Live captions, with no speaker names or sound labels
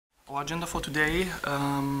Our agenda for today,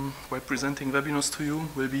 while presenting Webinos to you,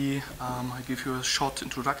 will be I give you a short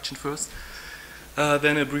introduction first,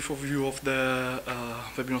 then a brief overview of the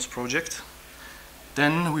Webinos project.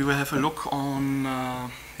 Then we will have a look on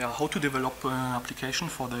how to develop an application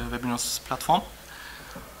for the Webinos platform.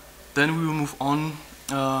 Then we will move on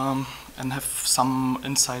and have some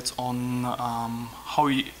insights on how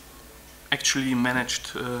we actually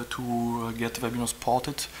managed to get Webinos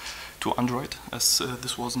ported to Android, as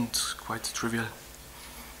this wasn't quite trivial.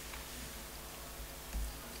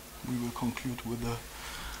 We will conclude with the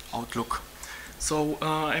outlook. So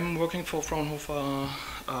I'm working for Fraunhofer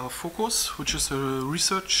Fokus, which is a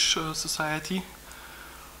research society,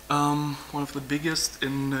 one of the biggest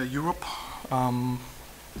in Europe.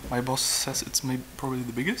 My boss says it's probably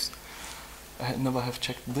the biggest. I never have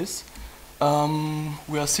checked this.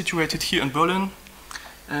 We are situated here in Berlin,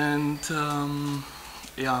 and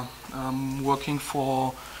working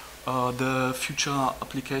for the future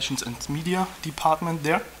applications and media department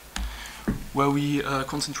there, where we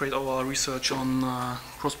concentrate our research on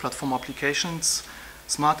cross-platform applications,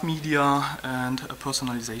 smart media, and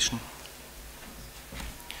personalization.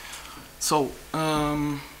 So,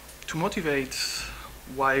 to motivate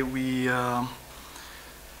why we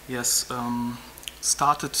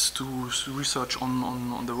started to research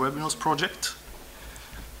on the Webinos project.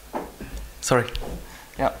 Sorry.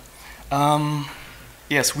 Yeah.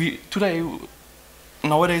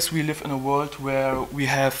 Nowadays we live in a world where we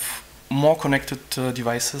have more connected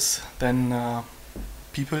devices than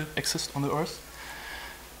people exist on the Earth.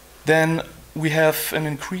 Then we have an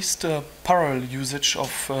increased parallel usage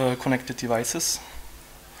of connected devices,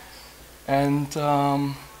 and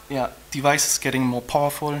devices getting more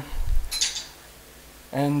powerful,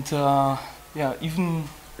 and even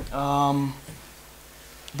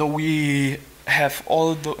though we have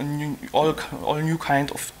all new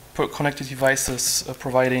kind of connected devices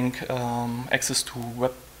providing access to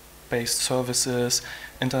web-based services,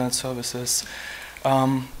 internet services,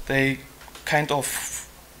 they kind of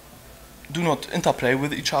do not interplay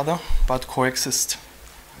with each other, but coexist.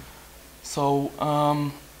 So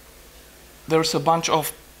there's a bunch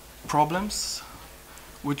of problems,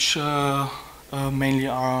 which mainly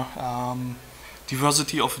are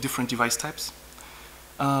diversity of different device types,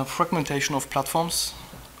 fragmentation of platforms,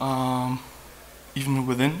 even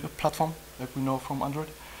within a platform, like we know from Android.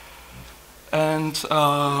 And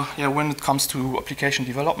when it comes to application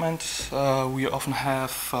development, we often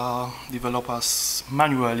have developers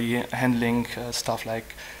manually handling stuff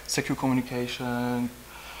like secure communication,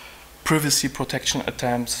 privacy protection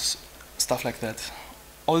attempts, stuff like that.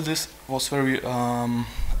 All this was very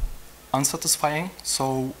unsatisfying,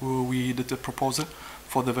 so we did a proposal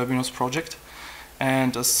for the Webinos project.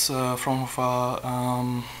 And as Fraunhofer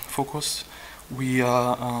Fokus, we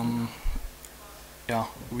got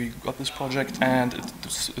this project, and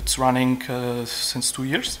it's running since 2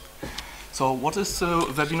 years. So what is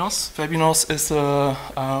Webinos? Webinos is an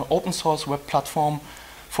open source web platform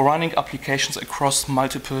for running applications across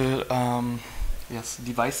multiple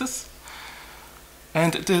devices.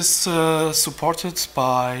 And it is supported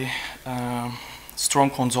by a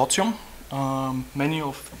strong consortium. Many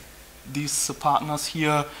of these partners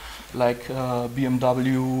here, like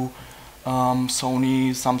BMW,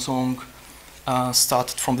 Sony, Samsung,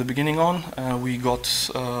 started from the beginning on. We got,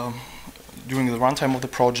 during the runtime of the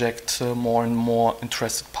project, more and more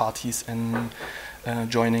interested parties in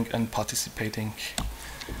joining and participating.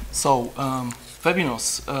 So,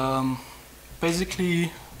 Webinos,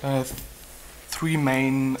 basically three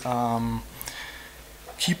main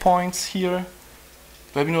key points here.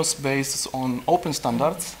 Webinos bases on open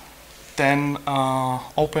standards, then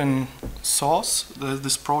open source.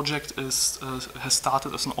 This project has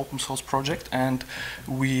started as an open source project, and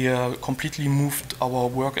we completely moved our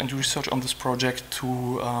work and research on this project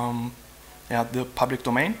to the public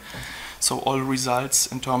domain. So all results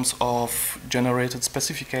in terms of generated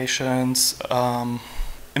specifications,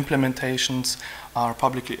 implementations are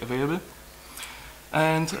publicly available.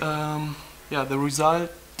 And the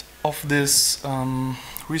result of this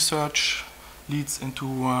research leads into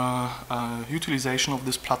utilization of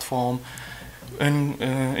this platform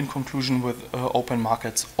in conclusion with open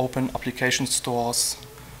markets, open application stores,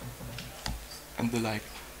 and the like.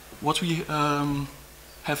 What we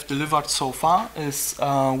have delivered so far is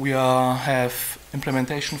we have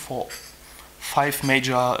implementation for 5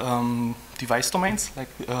 major device domains, like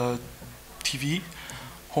TV,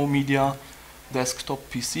 home media, desktop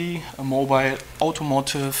PC, mobile,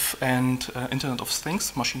 automotive, and Internet of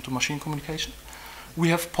Things, machine-to-machine communication. We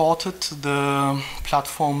have ported the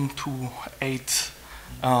platform to 8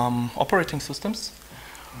 operating systems.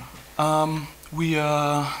 We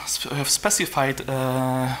have specified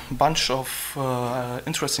a bunch of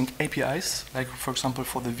interesting APIs, like for example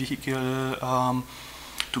for the vehicle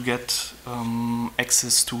to get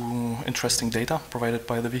access to interesting data provided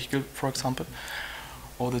by the vehicle, for example,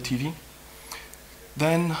 or the TV.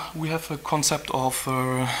 Then we have a concept of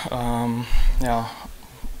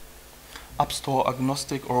App Store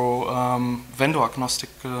agnostic or vendor agnostic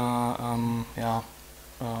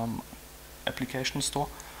application store.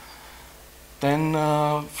 Then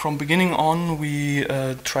from beginning on we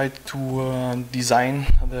tried to design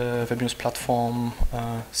the Webinos platform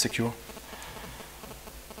secure.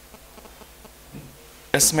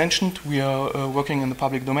 As mentioned, we are working in the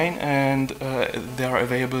public domain, and there are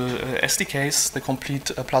available SDKs. The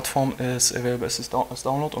complete platform is available as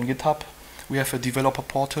download on GitHub. We have a developer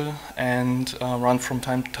portal and run from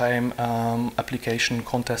time to time application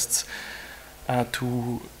contests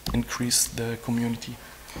to increase the community.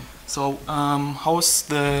 So how's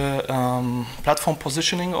the platform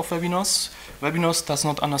positioning of Webinos? Webinos does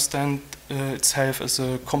not understand itself as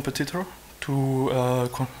a competitor to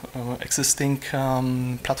existing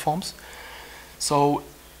platforms. So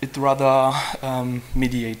it rather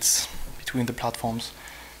mediates between the platforms.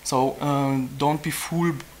 So don't be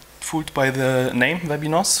fooled by the name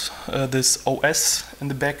Webinos. This OS in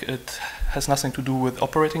the back, it has nothing to do with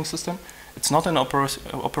operating system. It's not an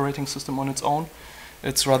operating system on its own.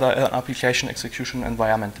 It's rather an application execution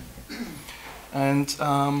environment. And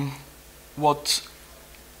what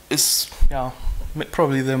is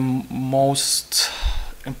probably the most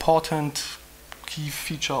important key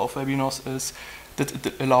feature of Webinos is that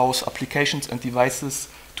it allows applications and devices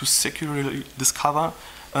to securely discover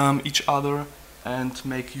each other and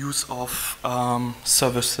make use of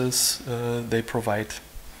services they provide.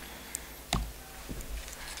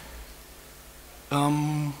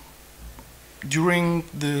 During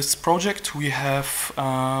this project we have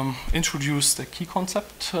introduced a key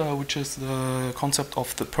concept, which is the concept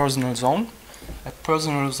of the personal zone. A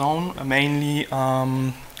personal zone mainly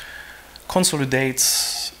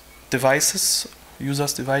consolidates devices,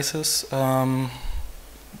 users' devices,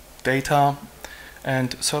 data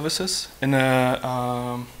and services in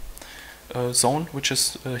a zone, which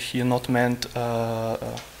is here not meant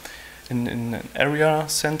in an area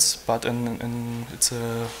sense, but it's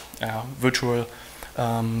a virtual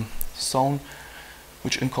zone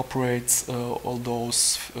which incorporates all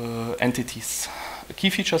those entities. The key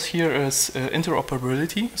features here is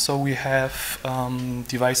interoperability, so we have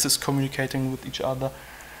devices communicating with each other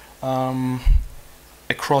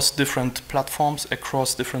across different platforms,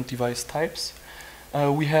 across different device types.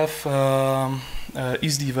 We have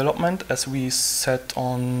easy development, as we set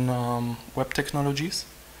on web technologies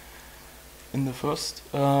in the first.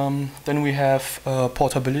 Then we have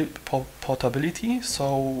portability,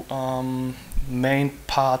 so main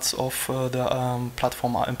parts of the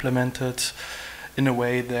platform are implemented in a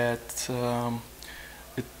way that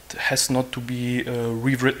it has not to be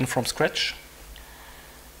rewritten from scratch.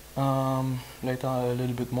 Later a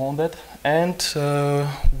little bit more on that. And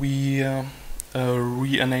we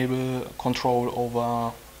re-enable control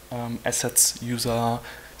over assets users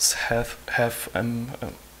have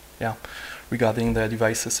regarding their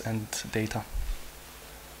devices and data.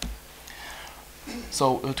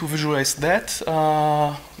 So to visualize that,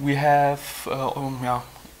 we have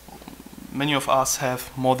many of us have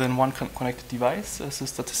more than one connected device, as the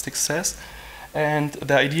statistics says, and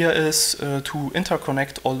the idea is to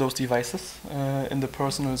interconnect all those devices in the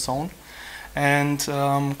personal zone and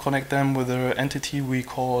connect them with an entity we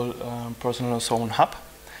call personal zone hub,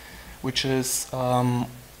 which is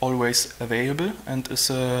always available and is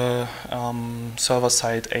a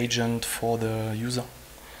server-side agent for the user.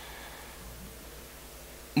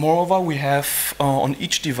 Moreover, we have on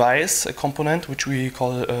each device a component which we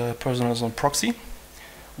call a personal zone proxy,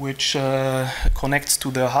 which connects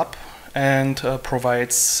to the hub and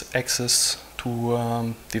provides access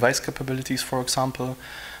to device capabilities, for example,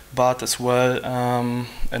 but as well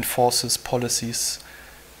enforces policies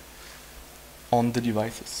on the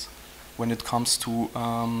devices when it comes to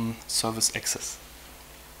service access.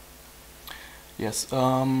 Yes.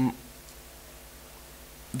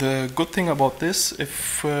 The good thing about this,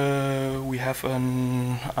 if we have a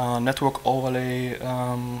network overlay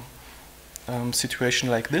situation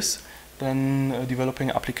like this, then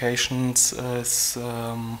developing applications is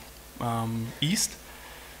eased.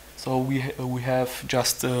 So we have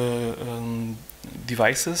just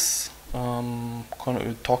devices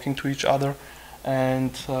talking to each other,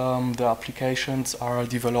 and the applications are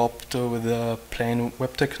developed with plain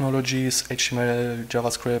web technologies, HTML,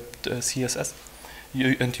 JavaScript, CSS.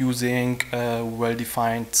 and using a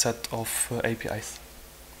well-defined set of APIs.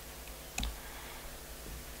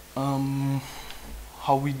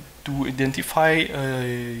 How we do identify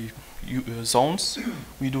zones?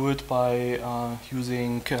 We do it by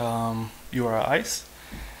using URIs,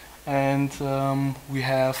 and we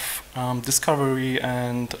have discovery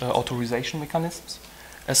and authorization mechanisms,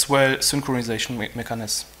 as well synchronization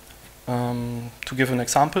mechanisms. To give an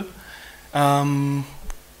example,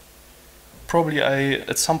 probably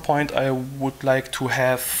at some point I would like to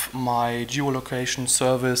have my geolocation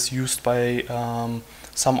service used by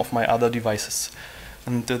some of my other devices.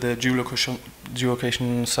 And the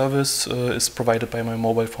geolocation service is provided by my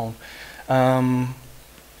mobile phone. And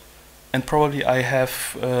probably I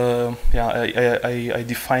have, I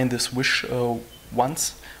define this wish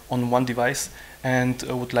once on one device, and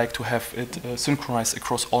would like to have it synchronized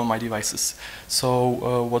across all my devices.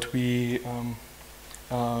 So what we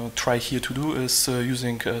try here to do is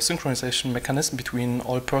using a synchronization mechanism between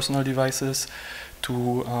all personal devices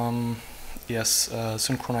to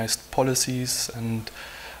synchronize policies and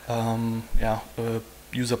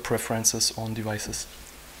user preferences on devices.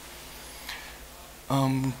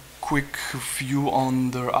 Quick view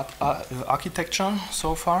on the architecture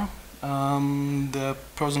so far. The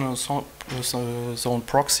personal zone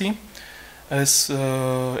proxy is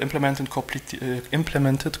implemented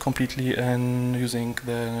completely in using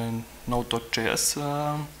the Node.js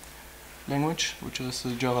language, which is a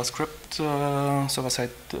JavaScript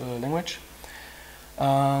server-side language,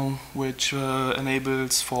 which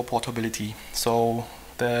enables for portability. So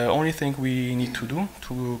the only thing we need to do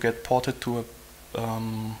to get ported to a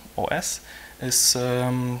OS is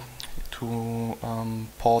to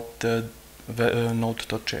port the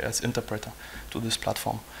Node.js interpreter to this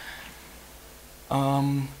platform.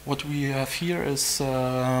 What we have here is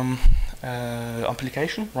an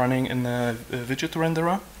application running in a widget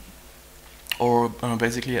renderer, or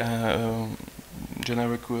basically a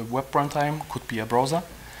generic web runtime, could be a browser.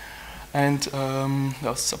 And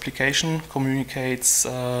this application communicates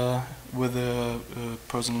with a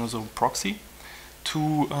personal zone proxy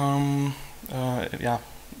to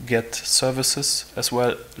get services, as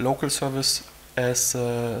well local service as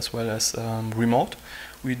well as remote.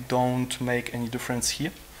 We don't make any difference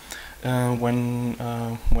here when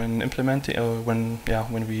implementing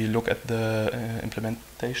when we look at the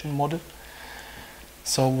implementation model.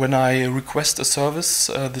 So when I request a service,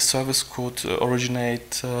 the service could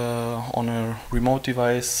originate on a remote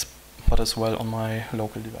device, but as well on my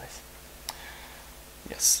local device.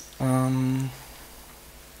 Yes.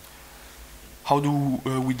 How do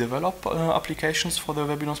we develop applications for the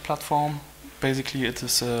Webinos platform? Basically, it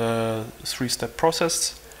is a three-step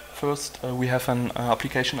process. First, we have an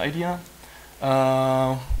application idea,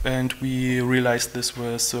 and we realize this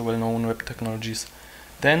with well-known web technologies.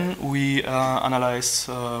 Then we analyze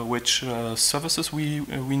which services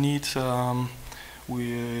we need.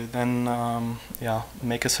 We then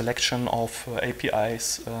make a selection of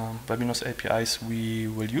APIs, Webinos APIs we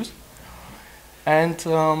will use. And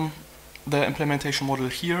the implementation model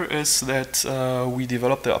here is that we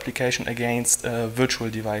develop the application against a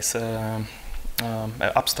virtual device,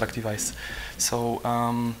 abstract device. So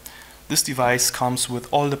this device comes with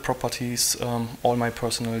all the properties all my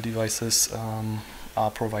personal devices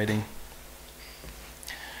are providing.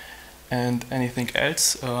 And anything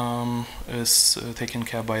else is taken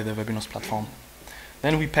care by the Webinos platform.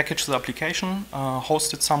 Then we package the application,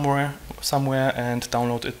 host it somewhere, and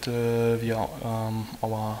download it via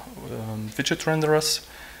our widget renderers,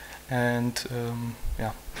 and we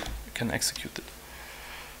can execute it.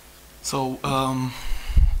 So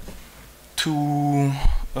to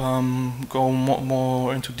go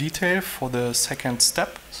more into detail for the second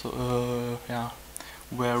step, so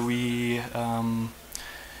where we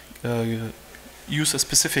use a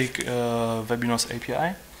specific Webinos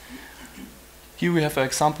API. Here we have an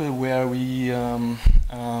example where we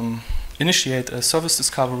initiate a service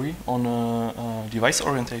discovery on a device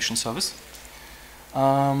orientation service.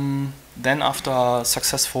 Then after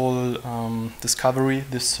successful discovery,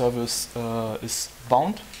 this service is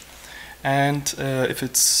bound. And if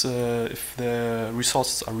the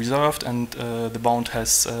resources are reserved and the bound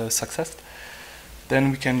has success, then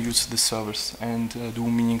we can use this service and do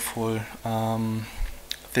meaningful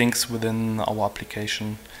things within our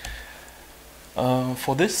application.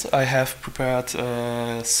 For this, I have prepared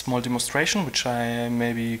a small demonstration, which I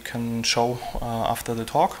maybe can show after the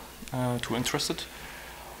talk to interested.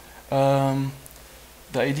 The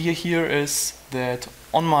idea here is that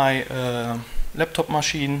on my laptop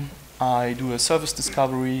machine, I do a service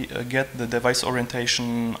discovery, get the device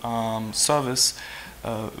orientation service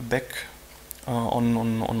back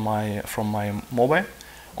from my mobile.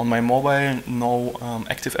 On my mobile, no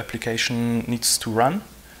active application needs to run.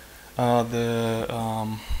 The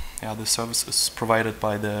service is provided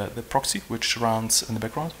by the proxy, which runs in the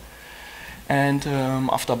background. And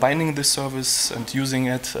after binding this service and using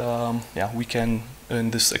it, we can,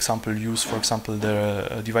 in this example, use, for example,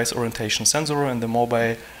 the device orientation sensor in the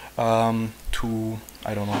mobile to,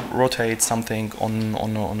 I don't know, rotate something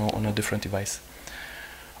on a different device.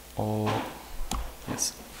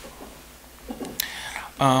 Yes.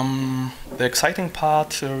 The exciting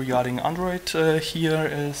part regarding Android here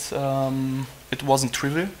is it wasn't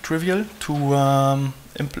trivial to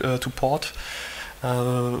port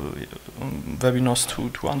Webinos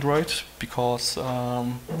to Android, because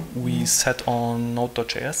we set on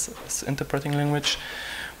Node.js as interpreting language,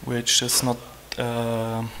 which is not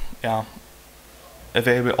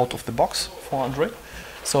available out of the box for Android.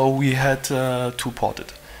 So we had to port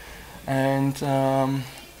it. And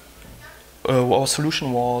our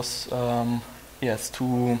solution was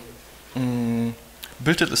to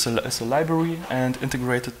build it as a library and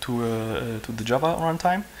integrate it to the Java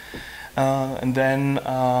runtime. And then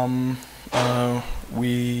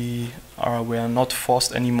we are not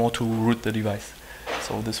forced anymore to root the device.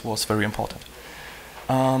 So this was very important.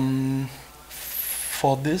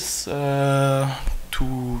 For this to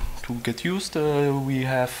get used, we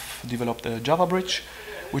have developed a Java bridge,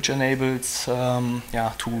 which enables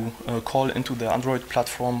to call into the Android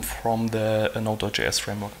platform from the Node.js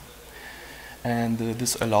framework. And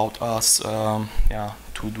this allowed us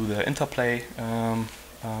to do the interplay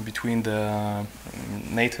between the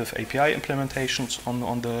native API implementations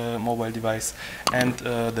on the mobile device and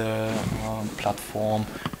the platform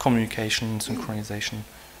communication, synchronization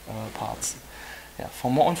parts.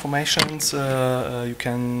 For more information, you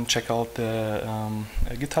can check out the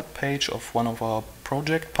GitHub page of one of our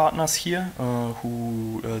project partners here,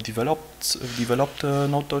 who developed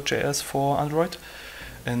Node.js for Android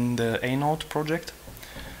in the A-Node project.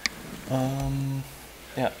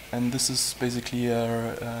 And this is basically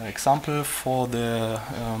an example for the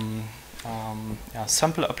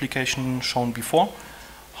sample application shown before,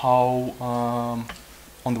 how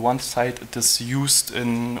on the one side it is used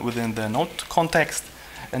within the Node context,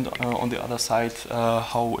 and on the other side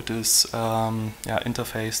how it is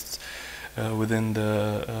interfaced within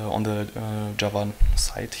on the Java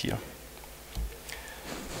side here.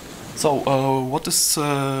 So what is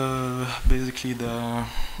basically the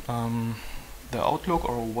outlook,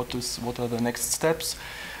 or what are the next steps?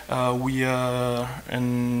 We are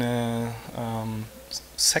in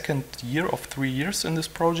second year of 3 years in this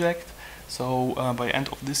project. So by end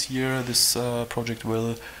of this year, this project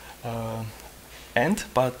will end,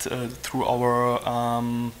 but through our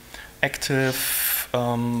active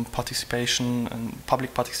participation and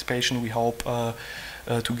public participation, we hope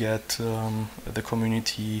to get the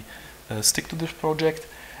community stick to this project.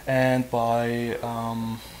 And by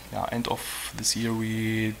end of this year,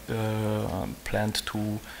 we planned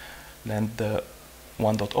to land the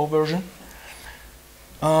 1.0 version.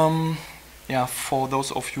 For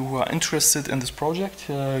those of you who are interested in this project,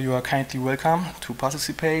 you are kindly welcome to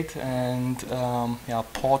participate and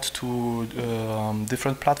port to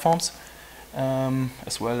different platforms,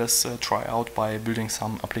 as well as try out by building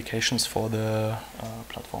some applications for the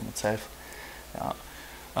platform itself.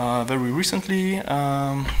 Very recently,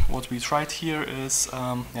 what we tried here is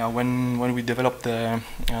when we developed the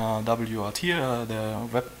WRT, the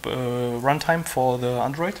web runtime for the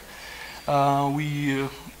Android, we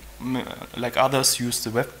like others use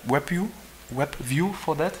the web view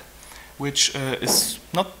for that, which is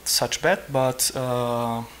not such bad, but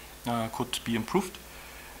could be improved.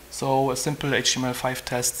 So a simple HTML5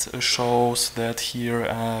 test shows that here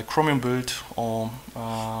Chromium build, or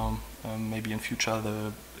maybe in future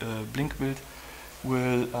the Blink build,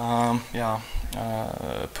 will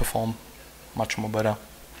perform much more better,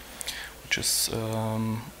 which is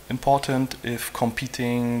important if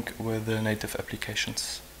competing with the native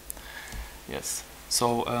applications. Yes,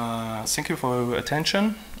 so thank you for your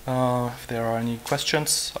attention. If there are any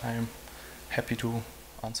questions, I'm happy to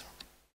answer.